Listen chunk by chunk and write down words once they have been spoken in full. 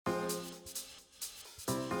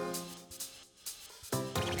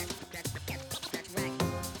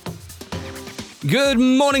Good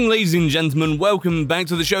morning, ladies and gentlemen. Welcome back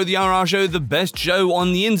to the show, the RR Show, the best show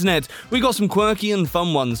on the internet. We got some quirky and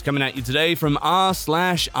fun ones coming at you today from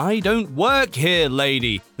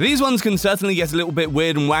r/IDontWorkHereLady. These ones can certainly get a little bit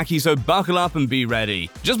weird and wacky, so buckle up and be ready.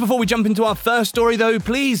 Just before we jump into our first story though,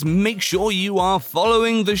 please make sure you are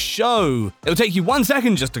following the show. It'll take you 1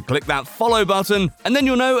 second just to click that follow button, and then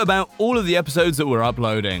you'll know about all of the episodes that we're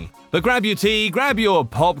uploading. But grab your tea, grab your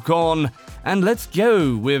popcorn, and let's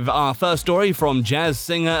go with our first story from Jazz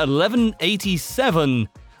Singer 1187.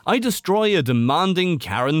 I destroy a demanding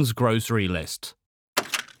Karen's grocery list.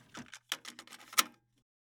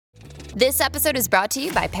 This episode is brought to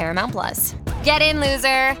you by Paramount Plus. Get in,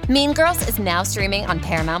 loser! Mean Girls is now streaming on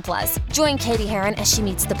Paramount Plus. Join Katie Heron as she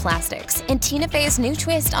meets the plastics in Tina Fey's new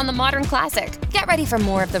twist on the modern classic. Get ready for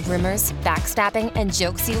more of the rumors, backstabbing, and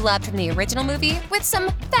jokes you loved from the original movie with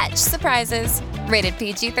some fetch surprises. Rated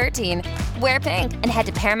PG-13. Wear pink and head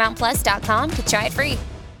to ParamountPlus.com to try it free.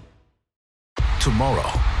 Tomorrow,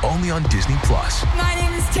 only on Disney Plus. My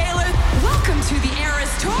name is Taylor. Welcome to the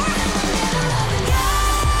Eras Tour.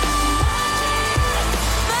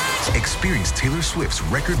 Experience Taylor Swift's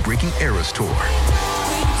record-breaking Eras Tour.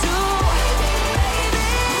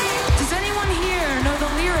 Does anyone here know the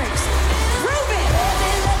lyrics?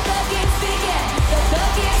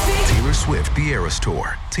 Taylor Swift The Eras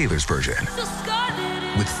Tour, Taylor's version,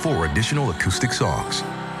 with 4 additional acoustic songs.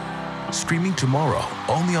 Streaming tomorrow,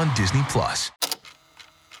 only on Disney Plus.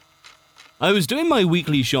 I was doing my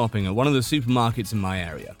weekly shopping at one of the supermarkets in my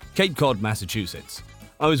area, Cape Cod, Massachusetts.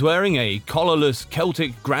 I was wearing a collarless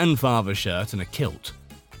Celtic grandfather shirt and a kilt.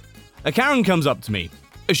 A Karen comes up to me,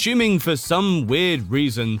 assuming for some weird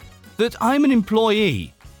reason that I'm an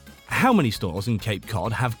employee. How many stores in Cape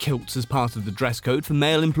Cod have kilts as part of the dress code for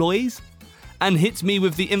male employees? And hits me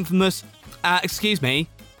with the infamous, excuse me.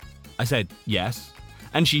 I said, yes.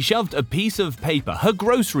 And she shoved a piece of paper, her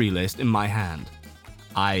grocery list, in my hand.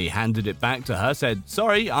 I handed it back to her, said,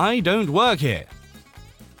 sorry, I don't work here.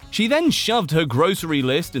 She then shoved her grocery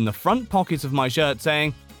list in the front pocket of my shirt,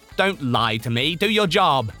 saying, don't lie to me, do your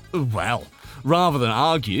job. Well, rather than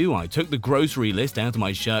argue, I took the grocery list out of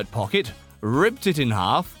my shirt pocket, ripped it in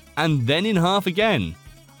half, and then in half again.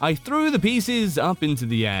 I threw the pieces up into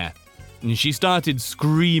the air, and she started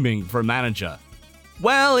screaming for a manager.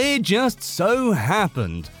 Well, it just so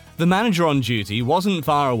happened the manager on duty wasn't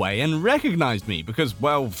far away and recognized me because,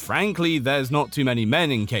 well, frankly, there's not too many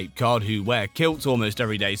men in Cape Cod who wear kilts almost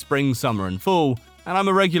every day, spring, summer, and fall, and I'm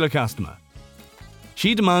a regular customer.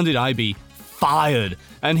 She demanded I be fired,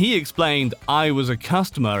 and he explained I was a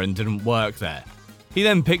customer and didn't work there. He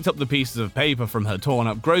then picked up the pieces of paper from her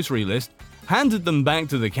torn-up grocery list, handed them back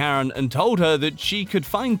to the Karen, and told her that she could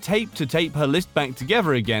find tape to tape her list back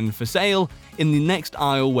together again for sale in the next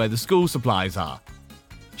aisle where the school supplies are.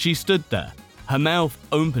 She stood there, her mouth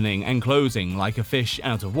opening and closing like a fish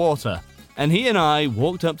out of water, and he and I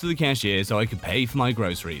walked up to the cashier so I could pay for my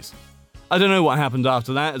groceries. I don't know what happened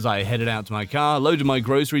after that as I headed out to my car, loaded my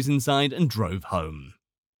groceries inside, and drove home.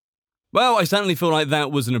 Well, I certainly feel like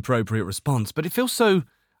that was an appropriate response, but it feels so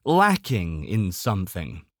lacking in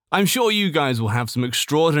something. I'm sure you guys will have some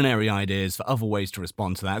extraordinary ideas for other ways to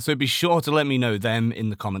respond to that, so be sure to let me know them in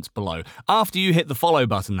the comments below, after you hit the follow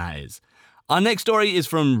button, that is. Our next story is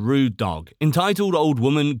from Rude Dog, entitled Old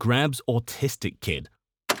Woman Grabs Autistic Kid.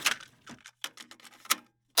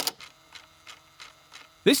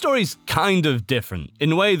 This story's kind of different,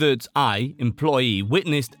 in a way that I, employee,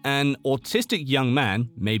 witnessed an autistic young man,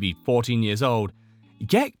 maybe 14 years old,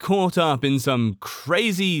 get caught up in some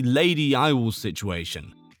crazy Lady Owls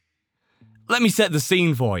situation. Let me set the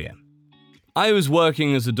scene for you. I was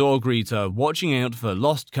working as a door greeter, watching out for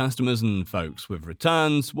lost customers and folks with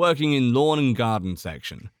returns, working in lawn and garden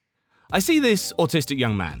section. I see this autistic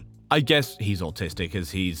young man. I guess he's autistic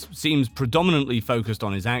as he seems predominantly focused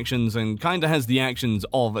on his actions and kinda has the actions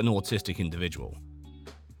of an autistic individual.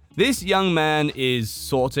 This young man is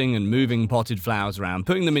sorting and moving potted flowers around,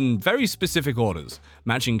 putting them in very specific orders,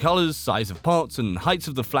 matching colors, size of pots, and heights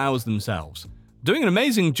of the flowers themselves. Doing an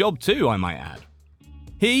amazing job too, I might add.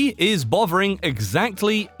 He is bothering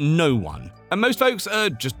exactly no one, and most folks are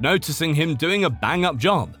just noticing him doing a bang-up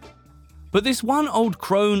job. But this one old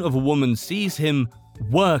crone of a woman sees him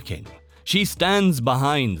working. She stands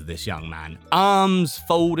behind this young man, arms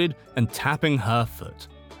folded and tapping her foot.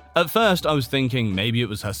 At first, I was thinking maybe it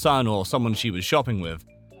was her son or someone she was shopping with,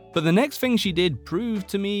 but the next thing she did proved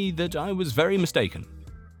to me that I was very mistaken.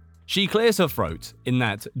 She clears her throat in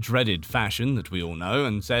that dreaded fashion that we all know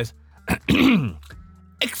and says,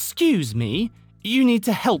 "Excuse me, you need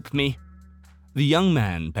to help me." The young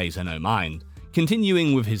man pays her no mind,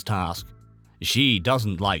 continuing with his task. She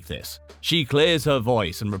doesn't like this. She clears her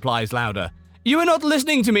voice and replies louder, "You are not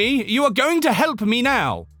listening to me! You are going to help me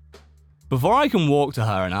now!" Before I can walk to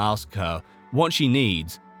her and ask her what she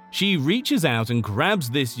needs, she reaches out and grabs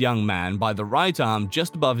this young man by the right arm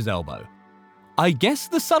just above his elbow. I guess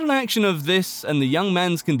the sudden action of this and the young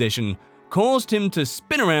man's condition caused him to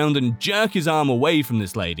spin around and jerk his arm away from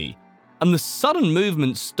this lady, and the sudden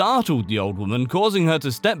movement startled the old woman, causing her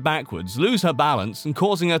to step backwards, lose her balance, and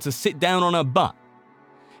causing her to sit down on her butt.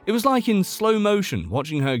 It was like in slow motion,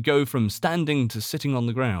 watching her go from standing to sitting on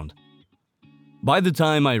the ground. By the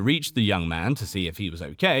time I reached the young man to see if he was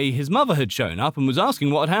okay, his mother had shown up and was asking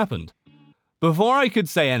what had happened. Before I could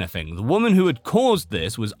say anything, the woman who had caused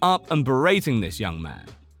this was up and berating this young man,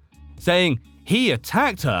 saying he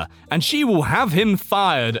attacked her and she will have him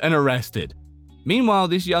fired and arrested. Meanwhile,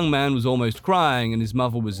 this young man was almost crying and his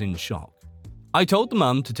mother was in shock. I told the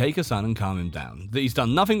mum to take her son and calm him down, that he's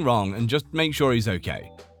done nothing wrong and just make sure he's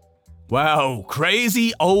okay. Well,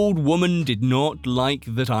 crazy old woman did not like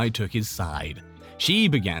that I took his side. She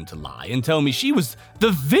began to lie and tell me she was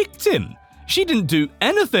the victim. She didn't do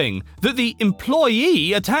anything, that the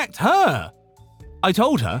employee attacked her. I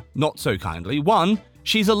told her, not so kindly, 1,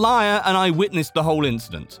 she's a liar and I witnessed the whole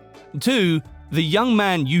incident. 2, the young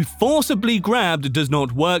man you forcibly grabbed does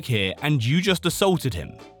not work here and you just assaulted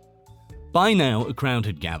him. By now, a crowd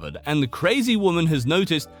had gathered and the crazy woman has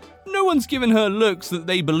noticed no one's given her looks that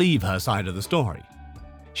they believe her side of the story.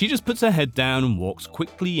 She just puts her head down and walks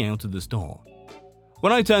quickly out of the store.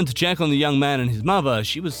 When I turned to check on the young man and his mother,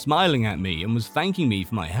 she was smiling at me and was thanking me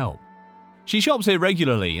for my help. She shops here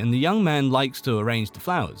regularly and the young man likes to arrange the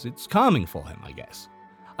flowers. It's calming for him, I guess.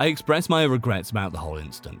 I express my regrets about the whole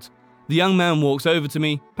incident. The young man walks over to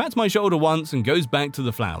me, pats my shoulder once and goes back to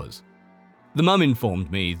the flowers. The mum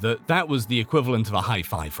informed me that that was the equivalent of a high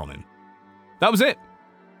five from him. That was it.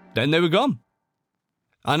 Then they were gone.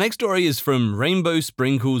 Our next story is from Rainbow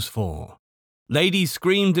Sprinkles 4. Lady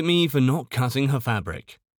screamed at me for not cutting her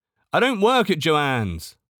fabric. I don't work at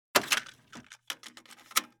Joann's.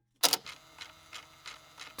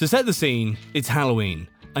 To set the scene, it's Halloween.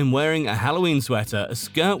 I'm wearing a Halloween sweater, a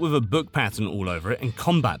skirt with a book pattern all over it, and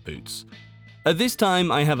combat boots. At this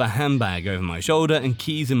time, I have a handbag over my shoulder and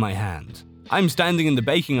keys in my hand. I'm standing in the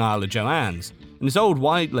baking aisle at Joann's, and this old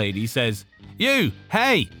white lady says, "You,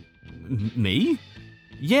 hey!" Me?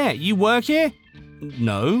 "Yeah, you work here?"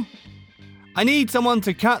 "No." "I need someone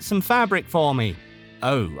to cut some fabric for me."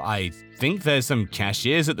 "Oh, I think there's some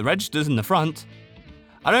cashiers at the registers in the front."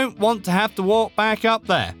 "I don't want to have to walk back up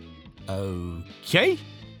there." "Okay."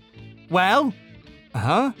 "Well?"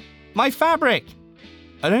 "Huh? My fabric."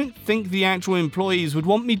 "I don't think the actual employees would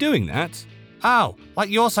want me doing that." "Oh, like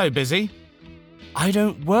you're so busy." "I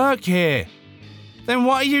don't work here." "Then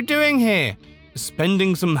what are you doing here?"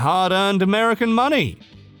 "Spending some hard-earned American money."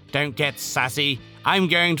 "Don't get sassy. I'm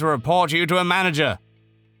going to report you to a manager."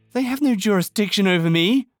 "They have no jurisdiction over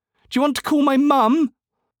me. Do you want to call my mum?"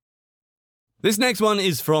 This next one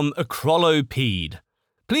is from Acrolopede.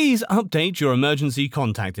 Please update your emergency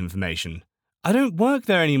contact information. I don't work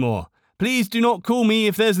there anymore. Please do not call me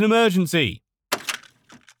if there's an emergency.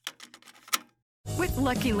 With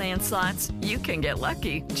Lucky Land Slots, you can get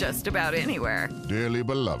lucky just about anywhere. Dearly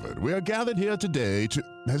beloved, we are gathered here today to...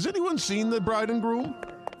 Has anyone seen the bride and groom?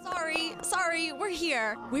 Sorry, we're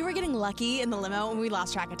here. We were getting lucky in the limo and we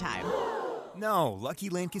lost track of time. No, Lucky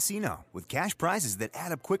Land Casino, with cash prizes that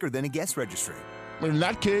add up quicker than a guest registry. In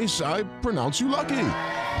that case, I pronounce you lucky.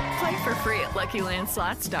 Play for free at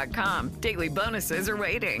LuckyLandSlots.com. Daily bonuses are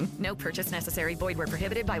waiting. No purchase necessary. Void where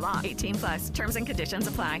prohibited by law. 18+. Terms and conditions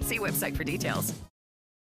apply. See website for details.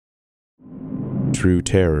 True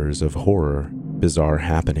terrors of horror, bizarre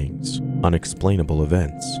happenings, unexplainable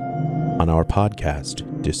events. On our podcast,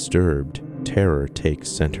 Disturbed, terror takes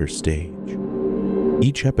center stage.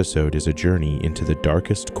 Each episode is a journey into the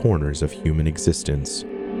darkest corners of human existence,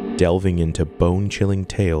 delving into bone-chilling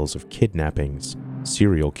tales of kidnappings,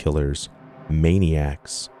 serial killers,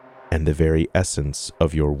 maniacs, and the very essence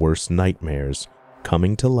of your worst nightmares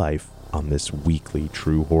coming to life on this weekly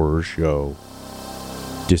true horror show.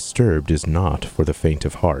 Disturbed is not for the faint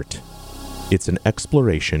of heart. It's an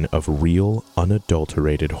exploration of real,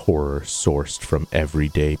 unadulterated horror sourced from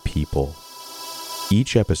everyday people.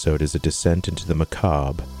 Each episode is a descent into the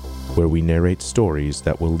macabre, where we narrate stories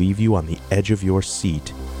that will leave you on the edge of your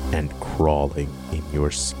seat and crawling in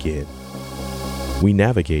your skin. We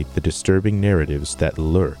navigate the disturbing narratives that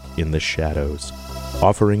lurk in the shadows,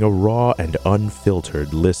 offering a raw and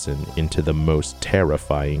unfiltered listen into the most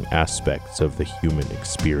terrifying aspects of the human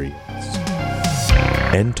experience.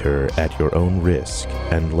 Enter at your own risk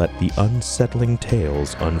and let the unsettling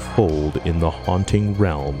tales unfold in the haunting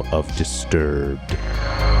realm of Disturbed.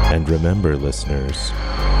 And remember, listeners,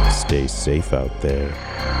 stay safe out there.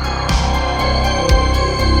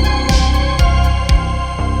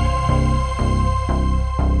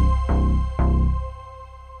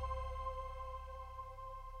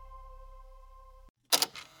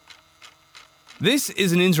 This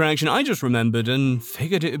is an interaction I just remembered and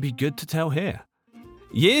figured it would be good to tell here.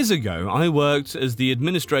 Years ago, I worked as the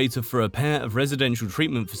administrator for a pair of residential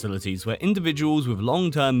treatment facilities where individuals with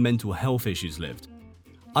long-term mental health issues lived.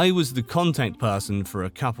 I was the contact person for a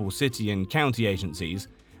couple city and county agencies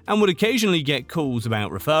and would occasionally get calls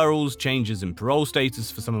about referrals, changes in parole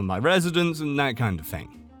status for some of my residents, and that kind of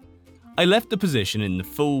thing. I left the position in the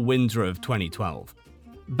full winter of 2012.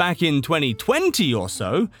 Back in 2020 or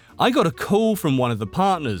so, I got a call from one of the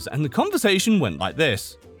partners, and the conversation went like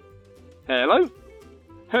this. Hello?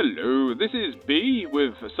 Hello, this is B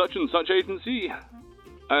with such and such agency.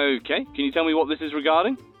 Okay, can you tell me what this is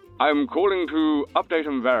regarding? I'm calling to update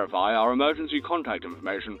and verify our emergency contact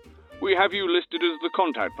information. We have you listed as the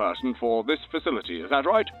contact person for this facility, is that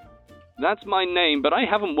right? That's my name, but I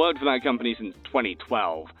haven't worked for that company since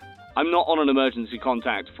 2012. I'm not on an emergency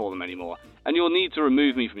contact for them anymore, and you'll need to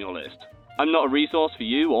remove me from your list. I'm not a resource for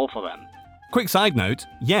you or for them. Quick side note,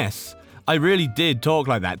 yes, I really did talk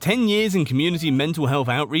like that. 10 years in community mental health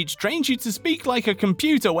outreach trains you to speak like a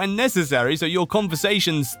computer when necessary so your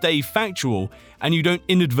conversations stay factual and you don't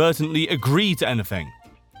inadvertently agree to anything.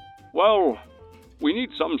 Well, we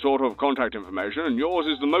need some sort of contact information, and yours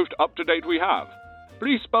is the most up-to-date we have.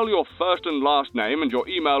 Please spell your first and last name and your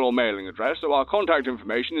email or mailing address so our contact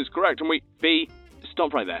information is correct and we... B,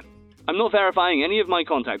 stop right there. I'm not verifying any of my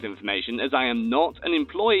contact information as I am not an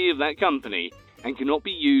employee of that company and cannot be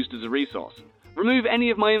used as a resource. Remove any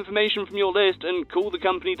of my information from your list and call the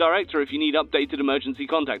company director if you need updated emergency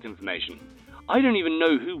contact information. I don't even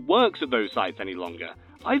know who works at those sites any longer.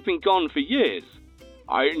 I've been gone for years.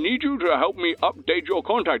 I need you to help me update your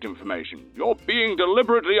contact information. You're being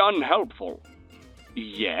deliberately unhelpful.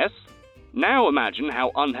 Yes? Now imagine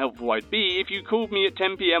how unhelpful I'd be if you called me at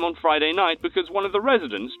 10 p.m. on Friday night because one of the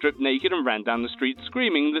residents stripped naked and ran down the street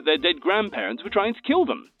screaming that their dead grandparents were trying to kill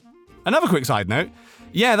them. Another quick side note.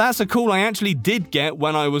 Yeah, that's a call I actually did get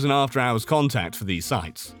when I was an after-hours contact for these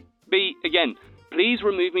sites. B, again, please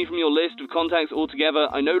remove me from your list of contacts altogether.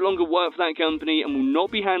 I no longer work for that company and will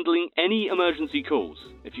not be handling any emergency calls.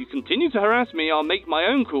 If you continue to harass me, I'll make my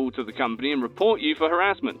own call to the company and report you for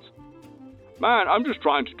harassment. Man, I'm just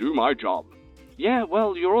trying to do my job. Yeah,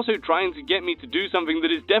 well, you're also trying to get me to do something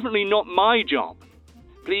that is definitely not my job.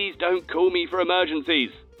 Please don't call me for emergencies.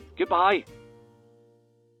 Goodbye.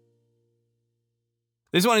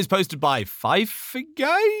 This one is posted by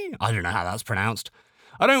Fifegay? I don't know how that's pronounced.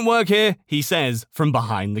 I don't work here, he says, from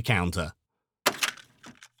behind the counter.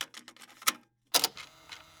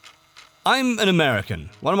 I'm an American.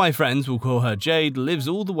 One of my friends, we'll call her Jade, lives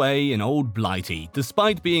all the way in Old Blighty.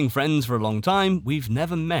 Despite being friends for a long time, we've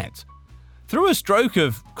never met. Through a stroke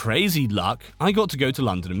of crazy luck, I got to go to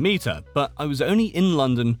London and meet her, but I was only in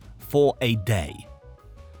London for a day.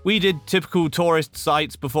 We did typical tourist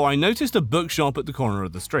sites before I noticed a bookshop at the corner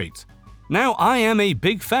of the street. Now, I am a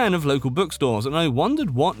big fan of local bookstores, and I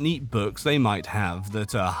wondered what neat books they might have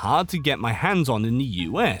that are hard to get my hands on in the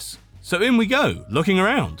US. So in we go, looking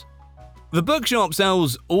around. The bookshop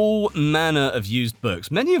sells all manner of used books,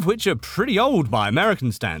 many of which are pretty old by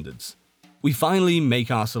American standards. We finally make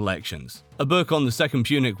our selections. A book on the Second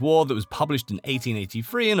Punic War that was published in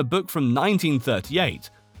 1883 and a book from 1938,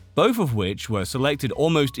 both of which were selected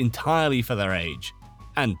almost entirely for their age.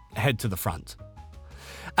 And head to the front.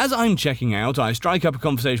 As I'm checking out, I strike up a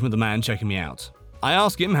conversation with the man checking me out. I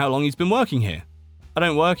ask him how long he's been working here. I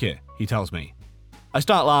don't work here, he tells me. I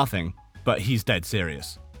start laughing, but he's dead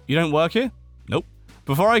serious. You don't work here? Nope.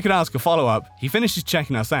 Before I could ask a follow-up, he finishes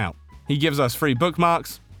checking us out. He gives us free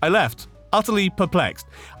bookmarks. I left, utterly perplexed.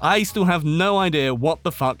 I still have no idea what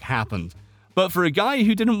the fuck happened. But for a guy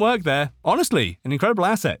who didn't work there, honestly, an incredible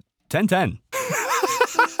asset. 10/10.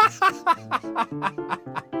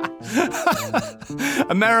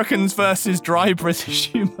 Americans versus dry British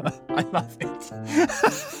humor. I love it.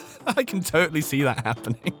 I can totally see that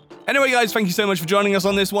happening. Anyway, guys, thank you so much for joining us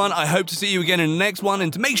on this one. I hope to see you again in the next one.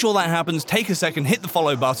 And to make sure that happens, take a second, hit the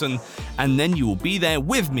follow button, and then you will be there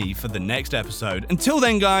with me for the next episode. Until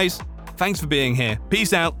then, guys, thanks for being here.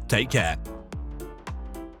 Peace out. Take care.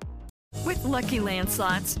 With Lucky Land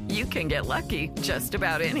Slots, you can get lucky just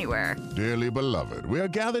about anywhere. Dearly beloved, we are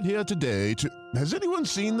gathered here today to... Has anyone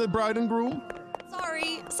seen the bride and groom?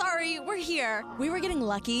 Sorry, we're here. We were getting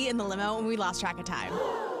lucky in the limo and we lost track of time.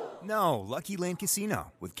 No, Lucky Land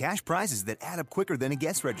Casino, with cash prizes that add up quicker than a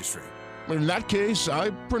guest registry. In that case,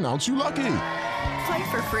 I pronounce you lucky.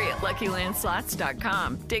 Play for free at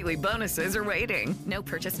LuckyLandSlots.com. Daily bonuses are waiting. No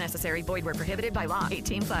purchase necessary. Void where prohibited by law.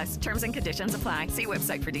 18+. Terms and conditions apply. See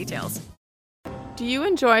website for details. Do you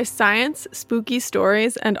enjoy science, spooky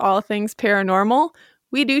stories, and all things paranormal?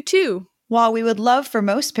 We do too. While we would love for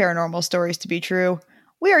most paranormal stories to be true,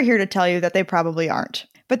 we are here to tell you that they probably aren't.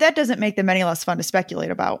 But that doesn't make them any less fun to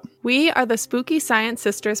speculate about. We are the Spooky Science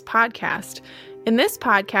Sisters podcast. In this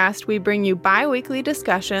podcast, we bring you bi-weekly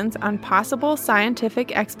discussions on possible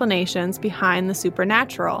scientific explanations behind the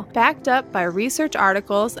supernatural. Backed up by research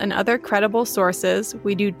articles and other credible sources,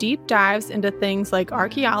 we do deep dives into things like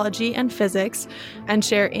archaeology and physics, and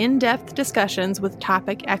share in-depth discussions with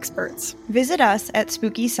topic experts. Visit us at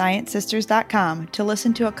SpookyScienceSisters.com to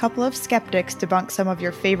listen to a couple of skeptics debunk some of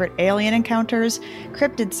your favorite alien encounters,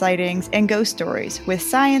 cryptid sightings, and ghost stories with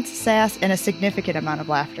science, sass, and a significant amount of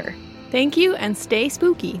laughter. Thank you, and stay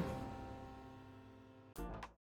spooky.